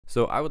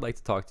So I would like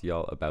to talk to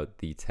y'all about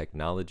the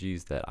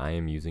technologies that I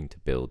am using to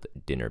build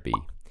Dinnerby.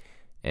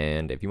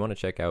 And if you want to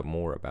check out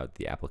more about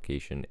the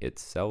application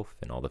itself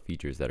and all the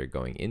features that are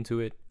going into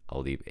it,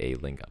 I'll leave a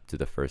link up to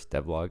the first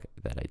devlog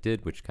that I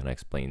did, which kind of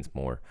explains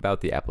more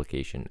about the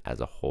application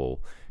as a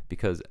whole,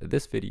 because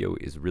this video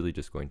is really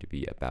just going to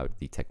be about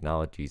the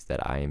technologies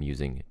that I am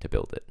using to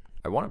build it.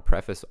 I want to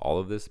preface all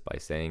of this by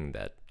saying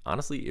that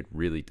honestly, it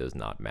really does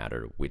not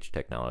matter which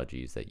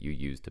technologies that you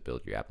use to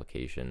build your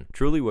application.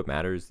 Truly what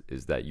matters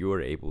is that you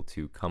are able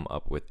to come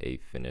up with a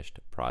finished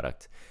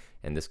product,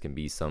 and this can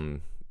be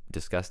some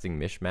disgusting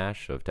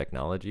mishmash of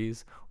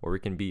technologies, or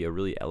it can be a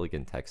really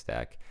elegant tech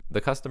stack.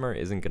 The customer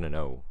isn't going to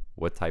know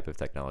what type of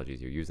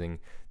technologies you're using.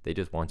 They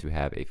just want to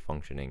have a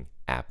functioning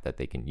app that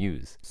they can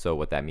use. So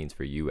what that means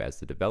for you as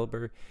the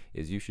developer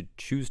is you should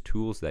choose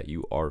tools that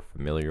you are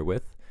familiar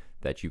with,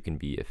 that you can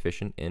be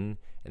efficient in,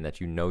 and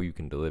that you know you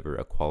can deliver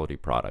a quality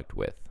product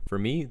with. For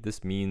me,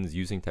 this means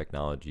using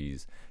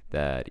technologies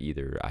that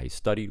either I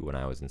studied when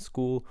I was in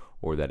school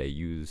or that I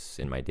use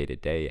in my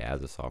day-to-day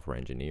as a software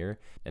engineer.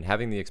 And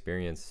having the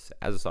experience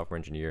as a software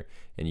engineer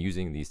and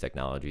using these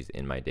technologies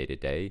in my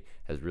day-to-day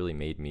has really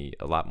made me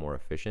a lot more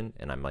efficient,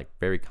 and I'm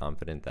very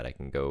confident that I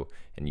can go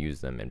and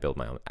use them and build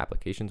my own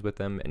applications with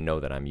them and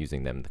know that I'm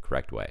using them the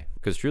correct way.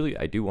 Because truly,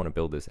 I do want to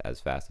build this as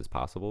fast as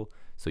possible,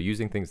 so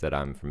using things that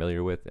I'm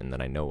familiar with and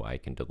that I know I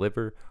can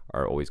deliver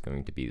are always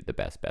going to be the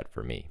best bet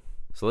for me.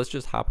 So let's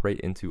just hop right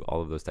into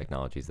all of those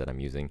technologies that I'm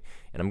using,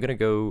 and I'm going to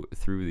go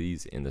through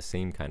these in the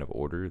same kind of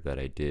order that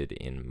I did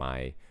in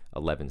my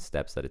 11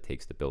 steps that it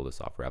takes to build a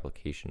software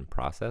application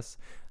process.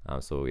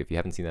 So if you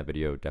haven't seen that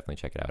video, definitely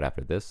check it out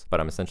after this, but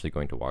I'm essentially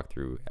going to walk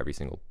through every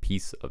single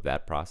piece of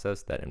that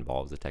process that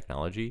involves the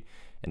technology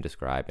and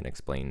describe and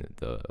explain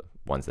the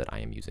ones that I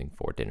am using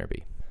for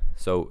Dinnerby.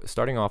 So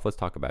starting off, let's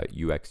talk about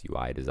UX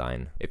UI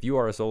design. If you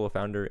are a solo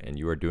founder and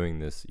you are doing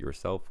this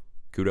yourself,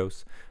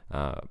 kudos.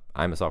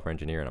 I'm a software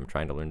engineer and I'm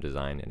trying to learn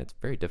design, and it's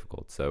very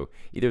difficult. So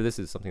either this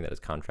is something that is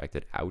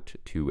contracted out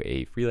to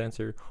a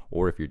freelancer,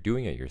 or if you're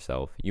doing it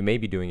yourself, you may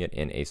be doing it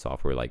in a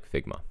software like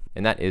Figma.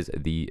 And that is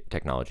the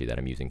technology that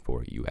I'm using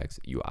for UX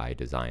UI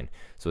design.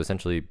 So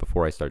essentially,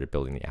 before I started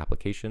building the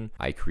application,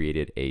 I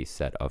created a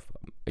set of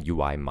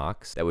UI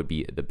mocks that would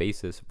be the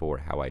basis for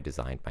how I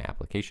designed my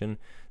application.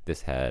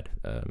 This had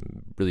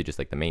really just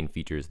the main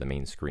features, the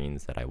main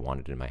screens that I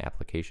wanted in my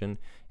application,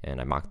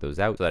 and I mocked those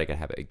out so that I could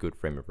have a good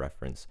frame of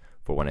reference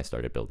for when I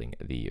started building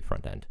the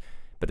front end.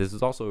 But this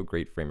is also a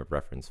great frame of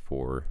reference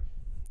for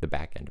the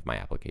back end of my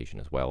application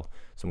as well.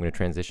 So I'm going to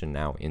transition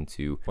now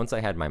into, once I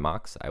had my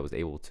mocks, I was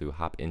able to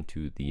hop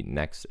into the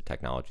next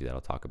technology that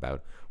I'll talk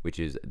about, which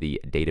is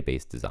the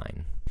database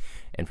design.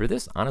 And for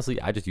this,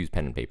 honestly, I just use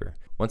pen and paper.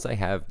 Once I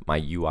have my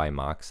UI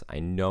mocks, I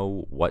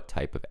know what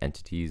type of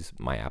entities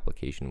my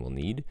application will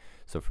need.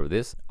 So for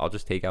this, I'll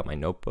just take out my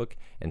notebook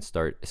and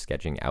start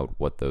sketching out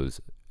what those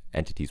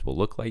entities will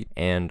look like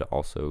and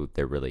also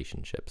their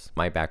relationships.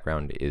 My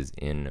background is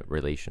in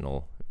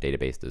relational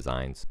database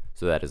designs,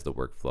 so that is the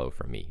workflow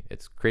for me.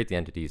 It's create the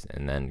entities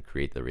and then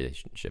create the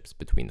relationships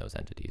between those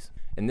entities.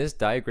 And this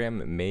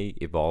diagram may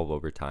evolve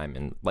over time,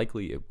 and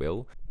likely it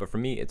will, but for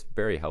me it's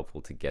very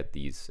helpful to get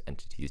these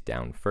entities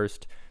down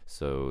first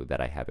so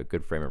that I have a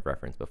good frame of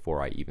reference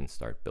before I even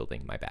start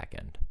building my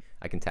backend.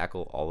 I can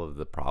tackle all of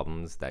the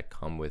problems that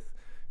come with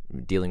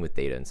dealing with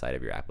data inside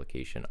of your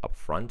application up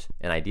front,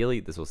 and ideally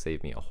this will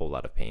save me a whole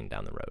lot of pain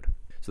down the road.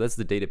 So that's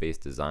the database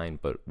design,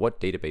 but what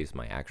database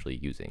am I actually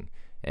using?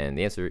 And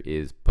the answer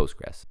is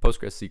Postgres.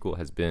 PostgreSQL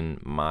has been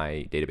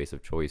my database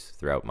of choice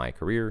throughout my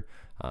career,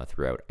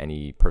 throughout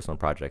any personal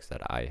projects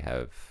that I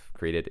have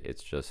created.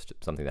 It's just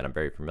something that I'm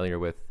very familiar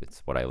with.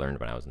 It's what I learned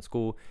when I was in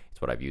school.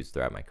 It's what I've used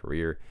throughout my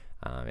career.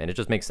 And it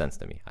just makes sense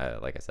to me.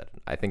 Like I said,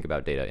 I think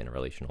about data in a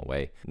relational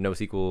way.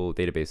 NoSQL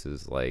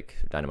databases like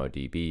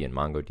DynamoDB and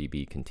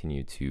MongoDB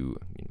continue to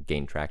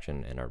gain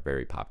traction and are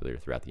very popular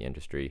throughout the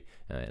industry.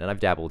 And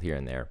I've dabbled here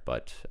and there,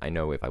 but I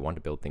know if I want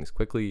to build things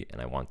quickly and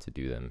I want to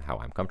do them how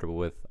I'm comfortable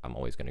with, I'm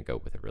always going to go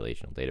with a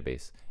relational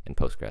database, and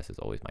Postgres is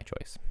always my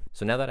choice.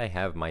 So now that I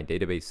have my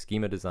database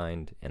schema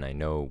designed and I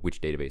know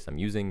which database I'm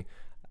using,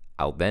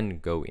 I'll then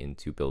go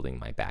into building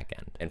my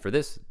backend. And for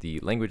this, the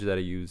language that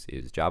I use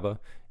is Java,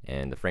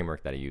 and the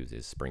framework that I use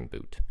is Spring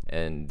Boot.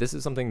 And this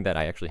is something that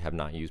I actually have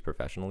not used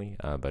professionally,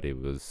 but it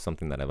was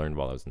something that I learned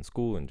while I was in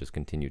school and just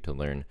continued to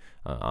learn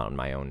on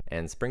my own.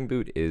 And Spring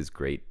Boot is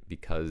great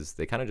because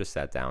they kind of just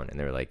sat down and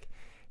they were like,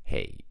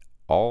 hey,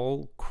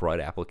 all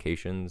CRUD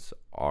applications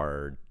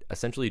are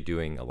essentially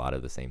doing a lot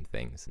of the same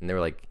things. And they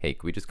were like, hey,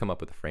 could we just come up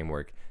with a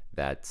framework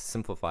that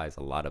simplifies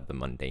a lot of the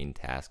mundane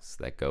tasks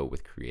that go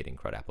with creating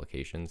CRUD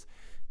applications?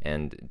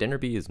 And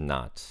Dinnerby is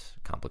not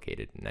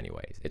complicated in any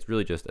ways. It's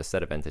really just a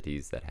set of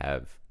entities that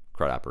have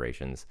CRUD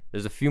operations.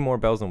 There's a few more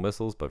bells and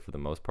whistles, but for the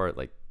most part,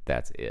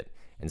 that's it.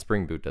 And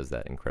Spring Boot does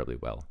that incredibly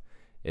well.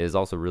 It is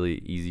also really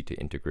easy to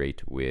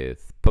integrate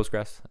with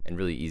Postgres and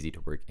really easy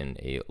to work in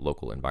a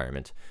local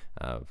environment,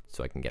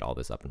 so I can get all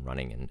this up and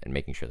running and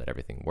making sure that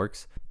everything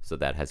works. So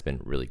that has been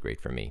really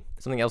great for me.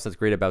 Something else that's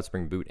great about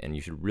Spring Boot, and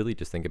you should really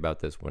just think about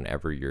this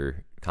whenever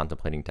you're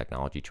contemplating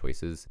technology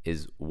choices,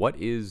 is what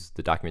is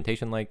the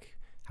documentation like?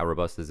 How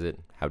robust is it?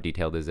 How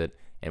detailed is it?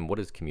 And what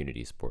is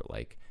community support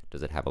like?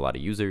 Does it have a lot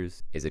of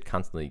users? Is it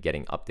constantly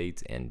getting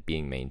updates and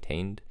being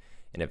maintained?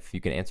 And if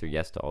you can answer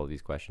yes to all of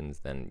these questions,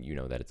 then you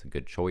know that it's a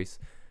good choice,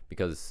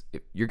 because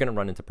you're going to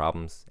run into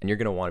problems and you're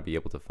going to want to be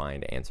able to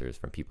find answers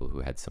from people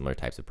who had similar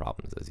types of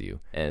problems as you.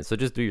 And so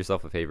just do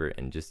yourself a favor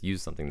and just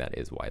use something that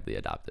is widely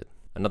adopted.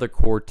 Another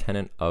core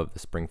tenet of the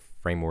Spring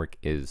framework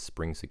is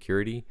Spring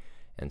security.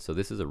 And so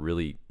this is a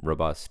really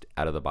robust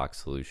out-of-the-box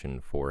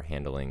solution for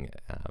handling,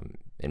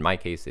 in my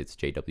case, it's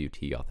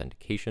JWT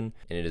authentication,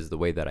 and it is the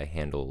way that I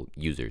handle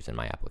users in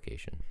my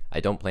application. I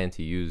don't plan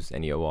to use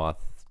any OAuth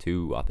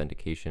 2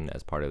 authentication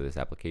as part of this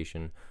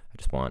application. I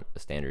just want a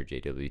standard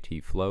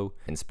JWT flow,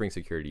 and Spring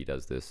Security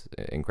does this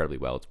incredibly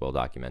well. It's well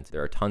documented.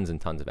 There are tons and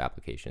tons of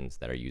applications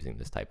that are using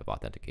this type of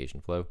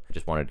authentication flow. I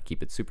just wanted to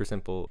keep it super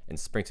simple, and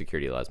Spring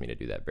Security allows me to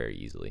do that very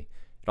easily.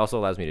 It also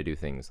allows me to do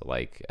things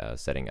like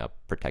setting up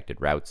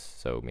protected routes,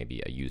 so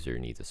maybe a user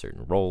needs a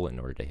certain role in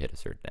order to hit a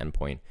certain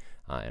endpoint,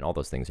 and all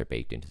those things are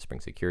baked into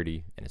Spring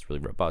Security, and it's really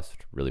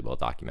robust, really well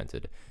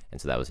documented, and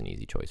so that was an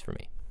easy choice for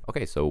me.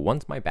 Okay, so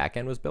once my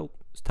backend was built,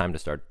 it's time to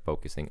start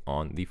focusing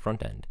on the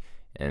front end.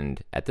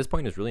 And at this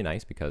point, it's really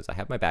nice because I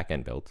have my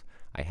backend built,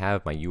 I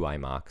have my UI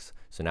mocks,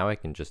 so now I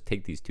can just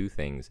take these two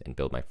things and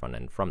build my front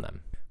end from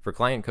them. For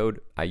client code,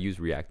 I use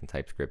React and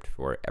TypeScript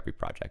for every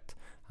project.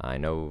 I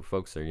know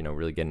folks are,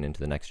 really getting into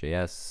the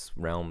Next.js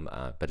realm,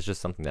 but it's just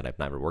something that I've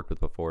never worked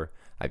with before.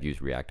 I've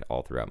used React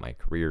all throughout my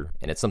career,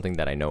 and it's something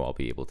that I know I'll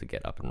be able to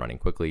get up and running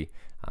quickly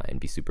and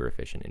be super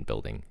efficient in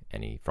building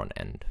any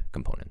front-end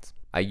components.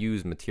 I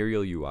use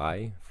Material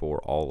UI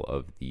for all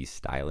of the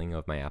styling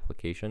of my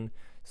application.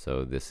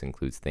 So this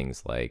includes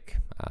things like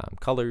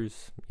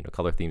colors,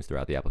 color themes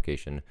throughout the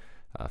application,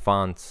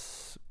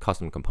 fonts,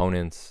 custom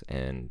components,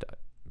 and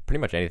pretty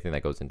much anything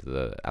that goes into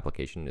the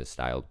application is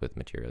styled with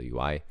Material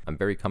UI. I'm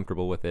very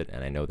comfortable with it,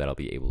 and I know that I'll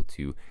be able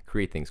to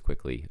create things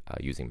quickly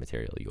using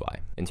Material UI.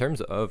 In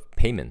terms of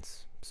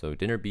payments, so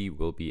DinnerBee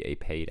will be a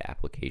paid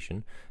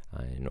application.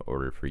 In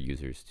order for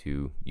users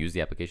to use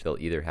the application,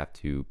 they'll either have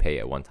to pay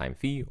a one-time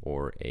fee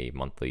or a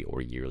monthly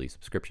or yearly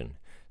subscription.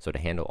 So to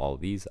handle all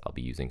of these, I'll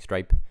be using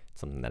Stripe,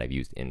 something that I've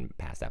used in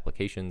past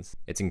applications.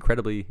 It's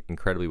incredibly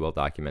well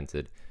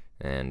documented,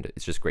 and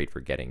it's just great for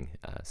getting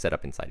set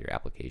up inside your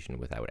application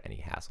without any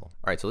hassle.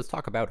 All right, so let's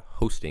talk about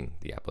hosting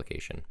the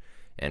application.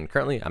 And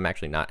currently, I'm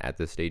actually not at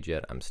this stage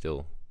yet. I'm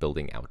still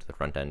building out the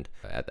front end.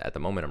 At the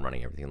moment, I'm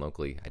running everything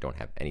locally. I don't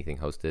have anything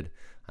hosted,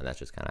 and that's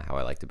just kind of how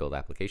I like to build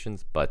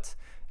applications. But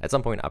at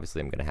some point,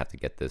 obviously, I'm going to have to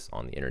get this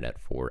on the internet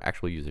for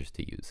actual users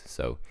to use.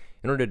 So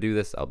in order to do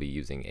this, I'll be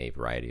using a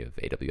variety of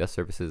AWS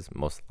services,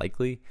 most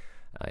likely.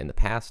 In the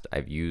past,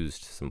 I've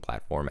used some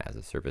platform as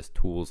a service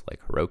tools like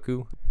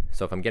Heroku.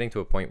 So if I'm getting to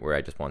a point where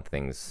I just want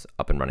things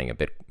up and running a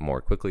bit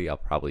more quickly, I'll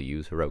probably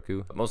use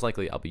Heroku. But most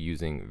likely, I'll be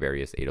using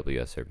various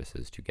AWS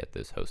services to get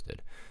this hosted.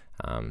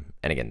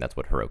 And again, that's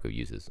what Heroku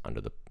uses under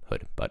the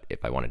hood. But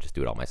if I want to just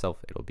do it all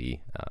myself, it'll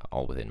be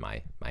all within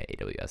my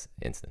AWS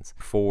instance.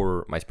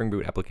 For my Spring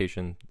Boot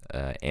application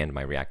and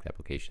my React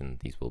application,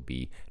 these will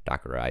be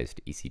Dockerized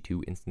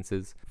EC2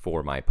 instances.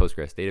 For my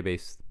Postgres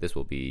database, this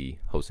will be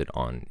hosted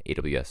on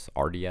AWS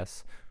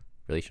RDS,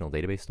 Relational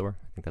Database Store.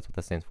 I think that's what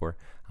that stands for.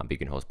 But you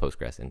can host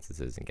Postgres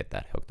instances and get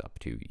that hooked up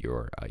to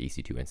your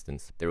EC2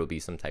 instance. There will be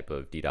some type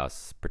of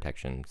DDoS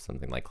protection,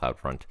 something like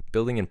CloudFront.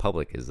 Building in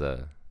public is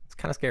it's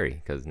kind of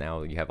scary because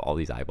now you have all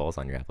these eyeballs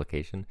on your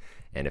application,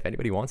 and if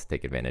anybody wants to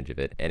take advantage of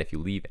it, and if you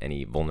leave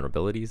any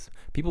vulnerabilities,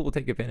 people will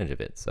take advantage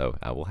of it. So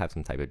we'll have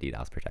some type of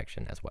DDoS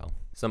protection as well.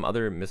 Some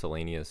other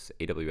miscellaneous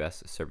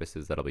AWS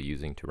services that I'll be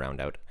using to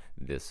round out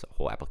this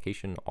whole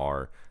application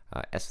are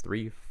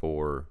S3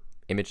 for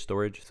image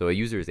storage. So a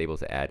user is able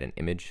to add an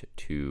image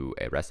to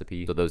a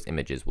recipe, so those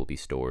images will be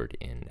stored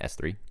in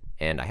S3.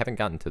 And I haven't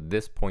gotten to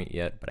this point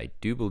yet, but I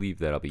do believe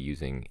that I'll be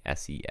using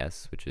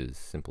SES, which is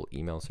Simple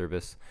Email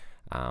Service.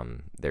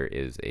 There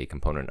is a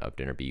component of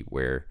DinnerBee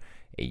where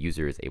a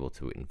user is able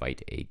to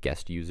invite a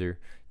guest user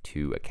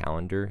to a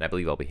calendar. And I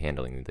believe I'll be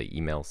handling the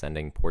email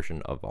sending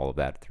portion of all of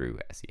that through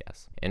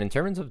SES. And in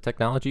terms of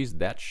technologies,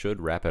 that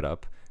should wrap it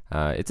up.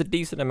 It's a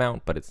decent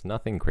amount, but it's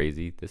nothing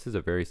crazy. This is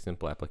a very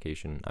simple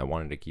application. I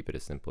wanted to keep it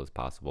as simple as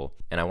possible,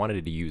 and I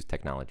wanted to use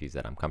technologies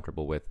that I'm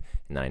comfortable with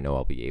and that I know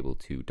I'll be able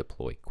to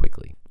deploy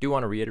quickly. I do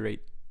want to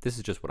reiterate, this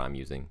is just what I'm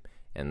using,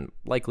 and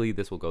likely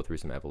this will go through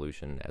some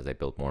evolution as I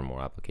build more and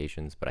more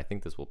applications, but I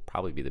think this will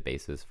probably be the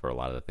basis for a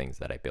lot of the things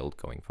that I build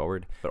going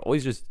forward. But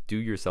always just do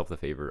yourself the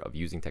favor of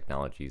using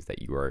technologies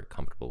that you are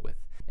comfortable with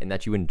and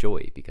that you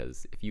enjoy,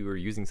 because if you are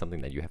using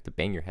something that you have to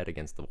bang your head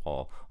against the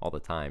wall all the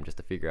time just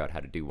to figure out how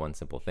to do one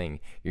simple thing,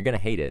 you're going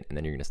to hate it, and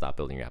then you're going to stop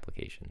building your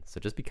application.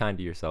 So just be kind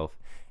to yourself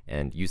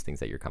and use things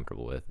that you're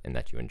comfortable with and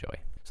that you enjoy.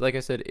 So like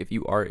I said, if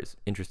you are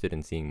interested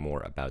in seeing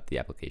more about the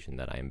application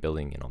that I am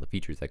building and all the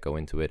features that go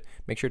into it,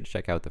 make sure to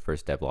check out the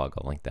first devlog.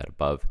 I'll link that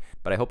above.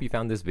 But I hope you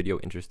found this video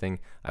interesting.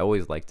 I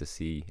always like to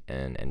see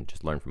and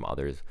just learn from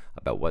others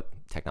about what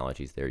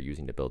technologies they're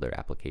using to build their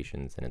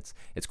applications, and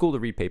it's cool to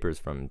read papers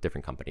from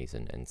different companies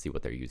and see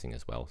what they're using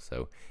as well.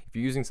 So if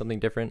you're using something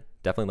different,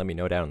 definitely let me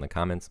know down in the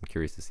comments. I'm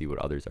curious to see what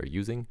others are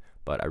using,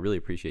 but I really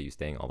appreciate you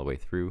staying all the way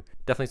through.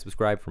 Definitely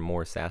subscribe for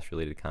more SaaS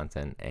related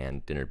content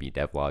and Dinner Bee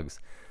devlogs.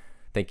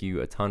 Thank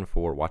you a ton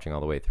for watching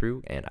all the way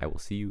through, and I will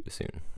see you soon.